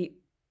 the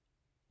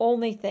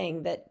only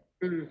thing that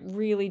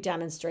really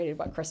demonstrated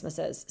what Christmas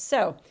is.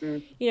 So,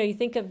 you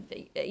think of,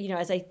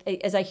 as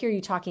I hear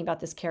you talking about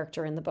this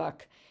character in the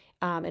book,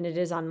 and it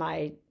is on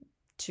my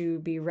to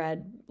be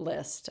read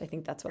list. I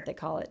think that's what they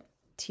call it.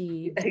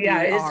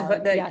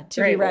 TBR.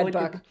 To be read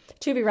book.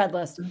 To be read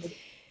list.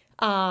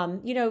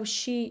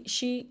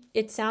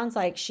 It sounds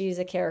like she's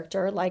a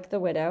character like the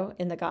widow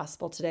in the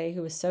gospel today,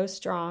 who is so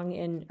strong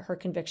in her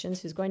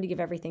convictions, who's going to give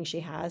everything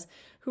she has,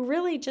 who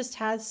really just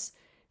has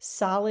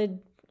solid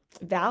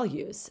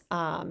values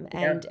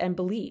and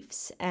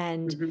beliefs.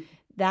 And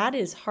that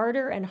is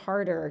harder and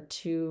harder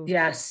to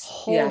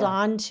hold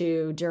on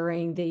to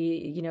during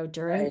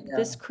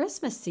this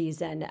Christmas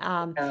season.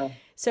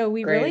 So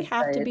we really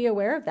have to be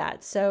aware of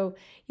that. So,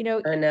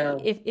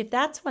 if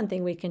that's one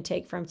thing we can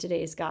take from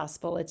today's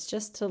gospel, it's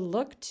just to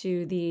look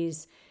to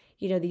these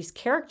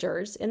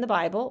characters in the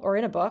Bible or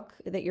in a book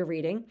that you're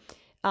reading,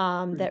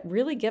 that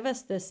really give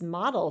us this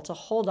model to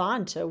hold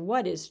on to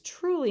what is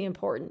truly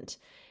important,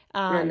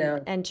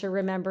 and to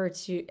remember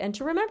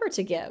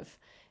to give,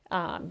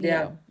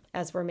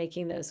 as we're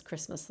making those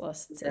Christmas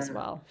lists as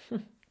well.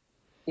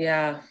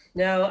 Yeah,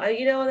 no,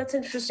 that's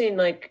interesting.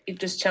 You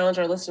just challenge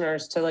our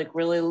listeners to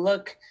really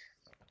look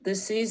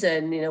this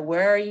season,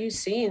 where are you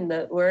seeing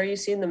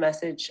the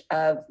message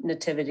of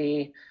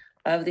nativity,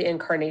 of the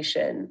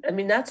incarnation? I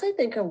mean, that's, I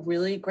think, a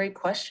really great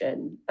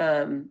question.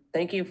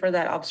 Thank you for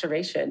that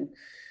observation,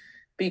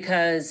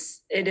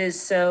 because it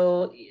is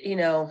so,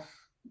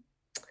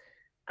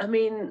 I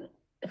mean,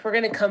 if we're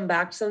going to come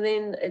back to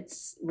something,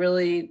 it's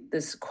really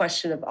this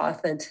question of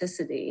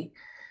authenticity.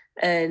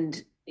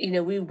 And,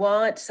 we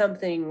want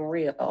something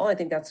real. I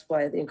think that's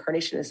why the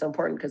incarnation is so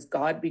important, because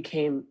God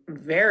became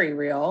very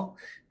real,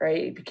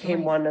 right? He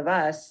became one of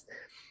us.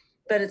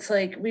 But it's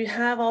like we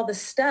have all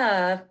this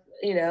stuff,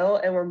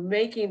 and we're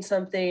making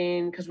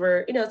something because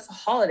we're, it's the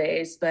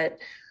holidays, but,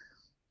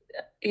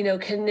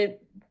 can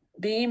it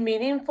be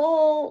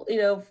meaningful?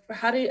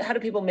 How do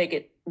people make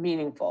it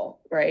meaningful,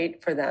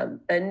 right, for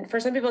them? And for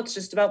some people, it's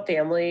just about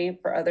family.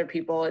 For other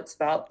people, it's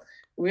about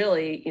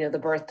really, the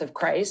birth of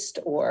Christ,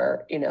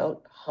 or,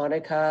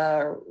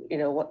 Hanukkah,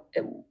 or,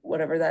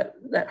 whatever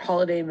that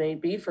holiday may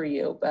be for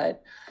you.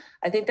 But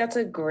I think that's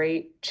a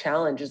great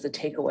challenge, as a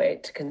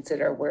takeaway to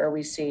consider. Where are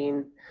we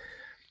seeing,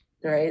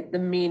 right, the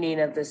meaning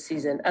of this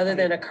season, other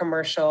than a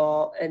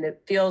commercial, and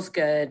it feels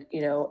good,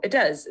 it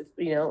does,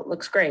 it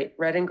looks great.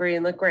 Red and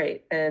green look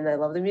great. And I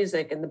love the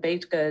music and the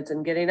baked goods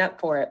and getting up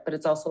for it. But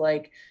it's also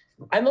like,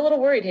 I'm a little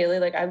worried, Haley.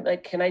 Like, I'm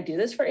like, can I do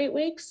this for 8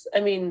 weeks?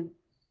 I mean,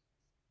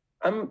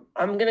 I'm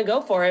going to go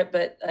for it,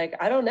 but like,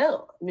 I don't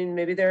know. I mean,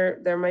 maybe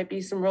there might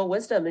be some real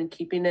wisdom in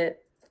keeping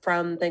it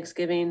from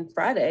Thanksgiving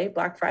Friday,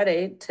 Black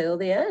Friday, till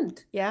the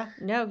end. Yeah,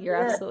 no, you're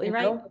absolutely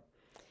right.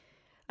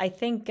 I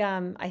think,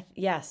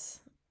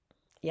 yes.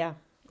 Yeah,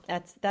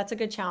 that's a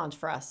good challenge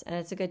for us. And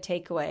it's a good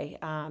takeaway,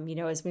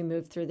 as we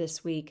move through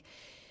this week,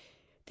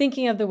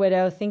 thinking of the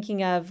widow,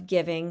 thinking of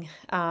giving.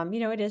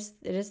 It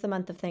is the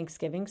month of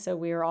Thanksgiving. So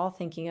we are all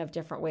thinking of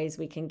different ways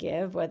we can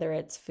give, whether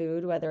it's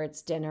food, whether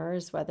it's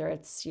dinners, whether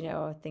it's,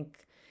 I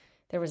think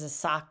there was a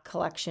sock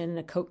collection,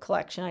 a coat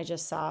collection I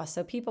just saw.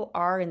 So people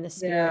are in the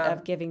spirit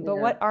of giving, but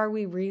what are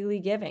we really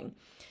giving?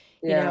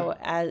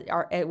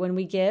 When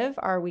we give,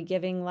 are we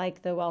giving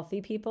like the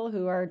wealthy people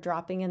who are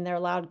dropping in their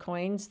loud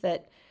coins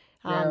that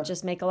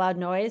just make a loud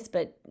noise,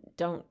 but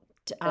don't,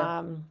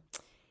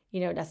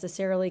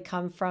 necessarily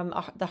come from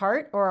the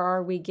heart? Or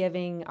are we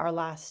giving our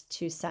last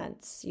 2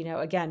 cents,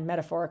 again,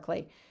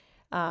 metaphorically?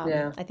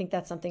 I think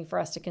that's something for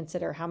us to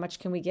consider. How much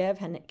can we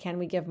give, and can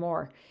we give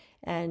more?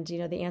 And,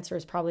 the answer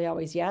is probably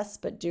always yes,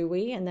 but do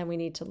we? And then we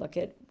need to look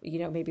at,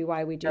 maybe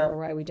why we do or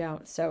why we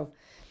don't. So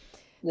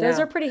those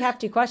are pretty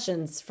hefty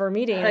questions for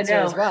me to answer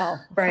as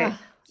well. Right.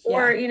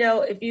 Or,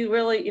 if you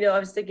really, I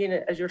was thinking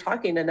as you're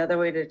talking, another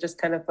way to just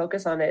kind of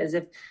focus on it is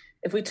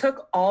if we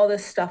took all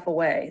this stuff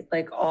away,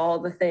 like all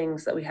the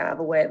things that we have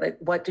away, like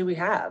what do we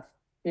have?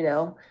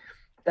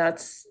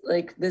 That's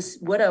like, this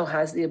widow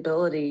has the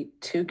ability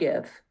to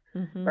give,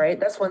 right?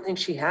 That's one thing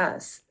she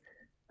has.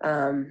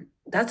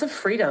 That's a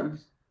freedom,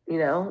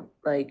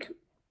 like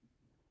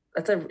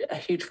that's a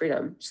huge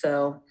freedom.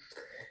 So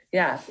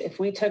yeah, if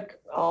we took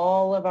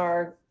all of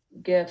our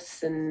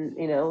gifts and,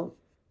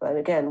 but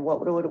again,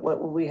 what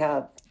would we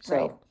have?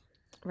 So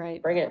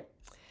right. Bring it.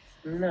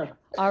 No.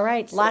 All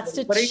right. So Lots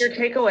to. What are your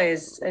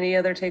takeaways? Any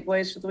other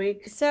takeaways for the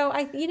week? So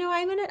I'm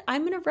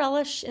gonna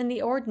relish in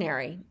the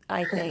ordinary.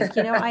 I think,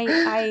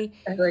 I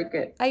like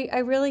it. I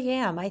really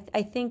am. I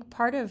think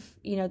part of,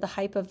 the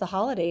hype of the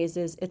holidays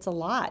is it's a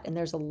lot, and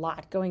there's a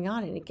lot going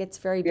on, and it gets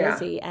very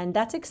busy, and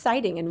that's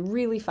exciting and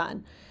really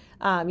fun.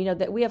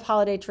 That we have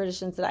holiday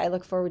traditions that I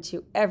look forward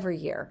to every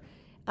year.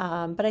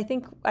 But I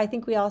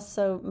think we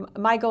also,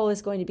 my goal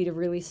is going to be to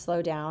really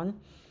slow down,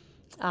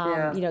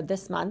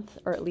 this month,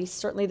 or at least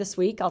certainly this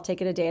week. I'll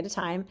take it a day at a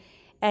time,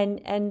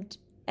 and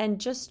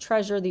just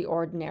treasure the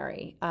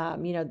ordinary,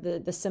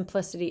 the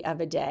simplicity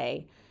of a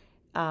day,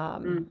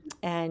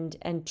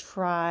 and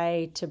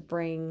try to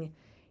bring,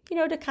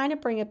 to kind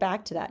of bring it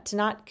back to that, to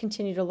not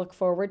continue to look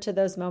forward to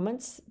those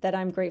moments that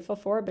I'm grateful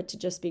for, but to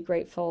just be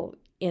grateful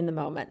in the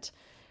moment.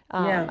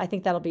 I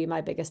think that'll be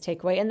my biggest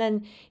takeaway. And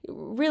then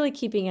really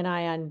keeping an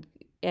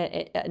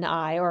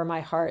eye or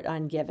my heart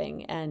on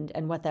giving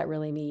and what that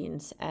really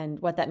means, and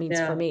what that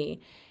means for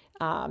me,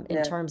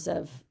 in terms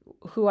of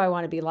who I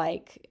want to be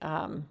like,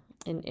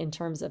 in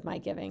terms of my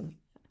giving.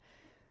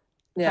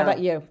 How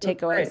about you?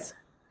 Takeaways?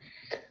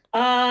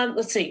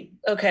 Let's see.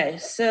 Okay.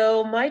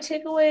 So my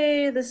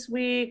takeaway this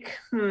week,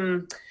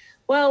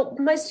 well,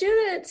 my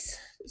students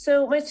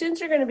are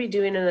going to be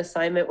doing an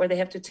assignment where they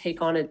have to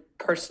take on a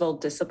personal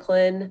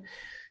discipline.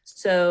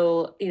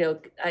 So,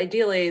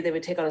 ideally they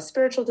would take on a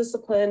spiritual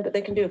discipline, but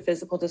they can do a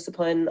physical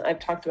discipline. I've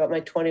talked about my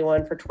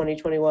 21 for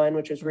 2021,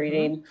 which is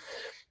reading,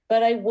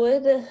 but I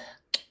would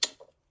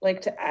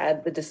like to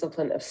add the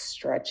discipline of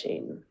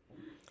stretching.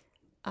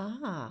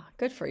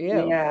 Good for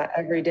you. Yeah,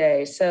 every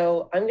day.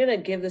 So I'm going to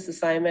give this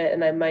assignment,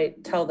 and I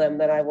might tell them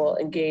that I will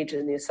engage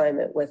in the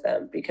assignment with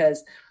them,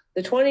 because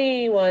the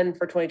 21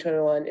 for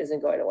 2021 isn't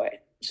going away.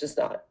 It's just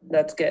not.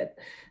 That's good.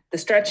 The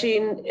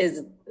stretching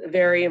is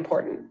very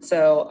important.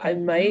 So I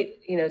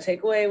might,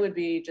 takeaway would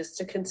be just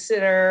to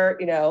consider,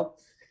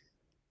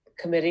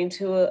 committing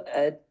to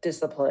a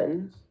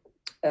discipline.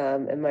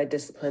 And my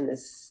discipline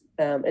is,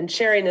 and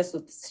sharing this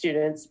with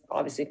students,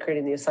 obviously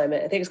creating the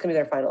assignment. I think it's going to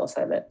be their final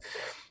assignment.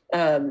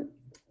 And,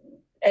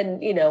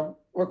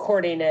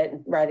 recording it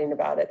and writing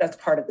about it. That's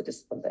part of the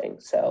discipline thing.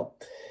 So,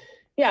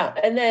 Yeah.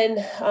 And then,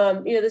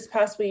 this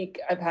past week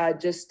I've had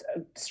just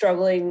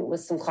struggling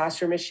with some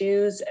classroom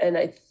issues, and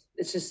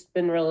it's just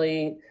been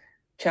really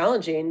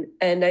challenging.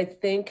 And I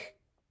think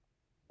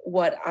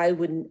what I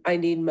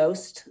need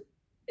most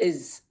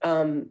is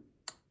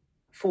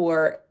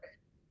for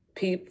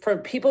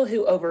people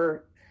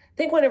who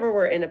think whenever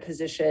we're in a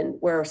position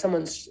where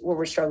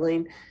we're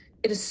struggling,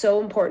 it is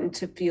so important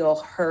to feel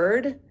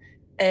heard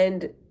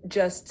and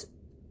just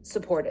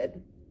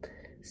supported.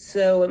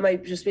 So it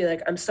might just be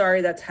like, I'm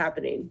sorry that's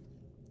happening,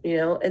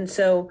 and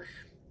so,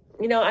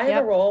 I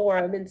have a role where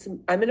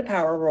I'm in a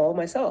power role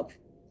myself.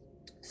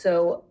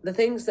 So the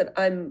things that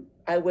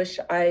I wish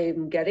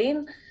I'm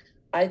getting,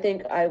 I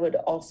think I would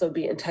also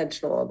be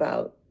intentional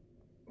about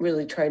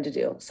really trying to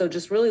do. So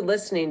just really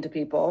listening to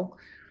people,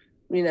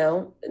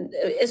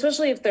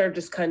 especially if they're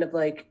just kind of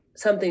like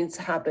something's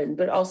happened,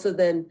 but also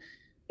then,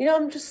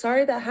 I'm just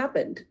sorry that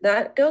happened.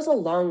 That goes a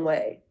long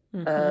way.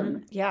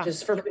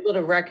 Just for people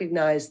to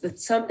recognize that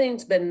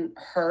something's been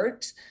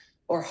hurt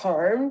or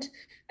harmed,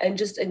 and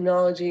just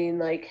acknowledging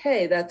like,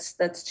 hey,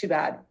 that's too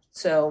bad.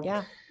 So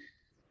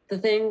the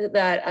thing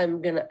that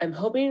I'm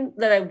hoping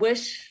that I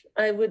wish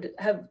I would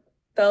have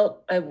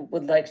felt, I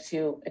would like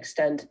to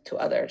extend to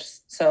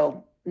others.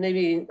 So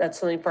maybe that's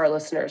something for our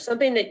listeners,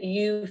 something that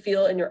you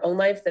feel in your own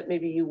life that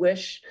maybe you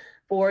wish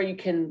for, you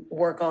can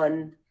work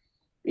on,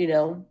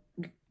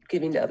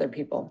 giving to other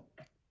people.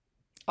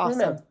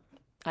 Awesome.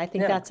 I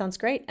think that sounds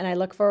great. And I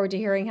look forward to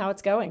hearing how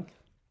it's going.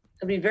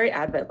 It'll be very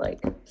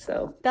Advent-like.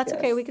 So that's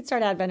okay. We could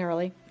start Advent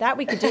early. That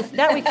we could do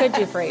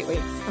for 8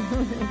 weeks.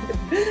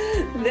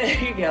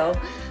 There you go.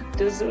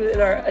 Just in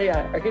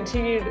our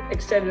continued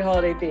extended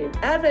holiday theme.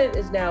 Advent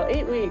is now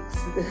 8 weeks.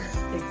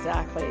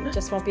 Exactly.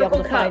 Just won't be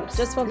able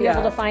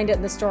to find it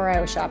in the store I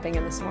was shopping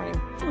in this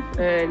morning.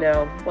 I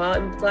know. Well,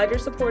 I'm glad you're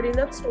supporting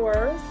that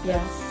store.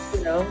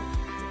 Yes.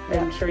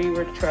 I'm sure you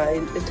were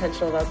trying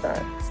intentional about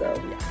that. So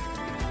yeah.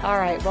 All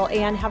right. Well,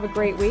 Anne, have a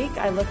great week.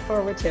 I look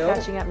forward to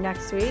catching up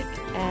next week,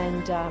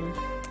 and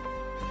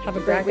have a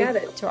great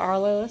week to our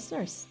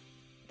listeners.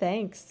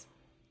 Thanks.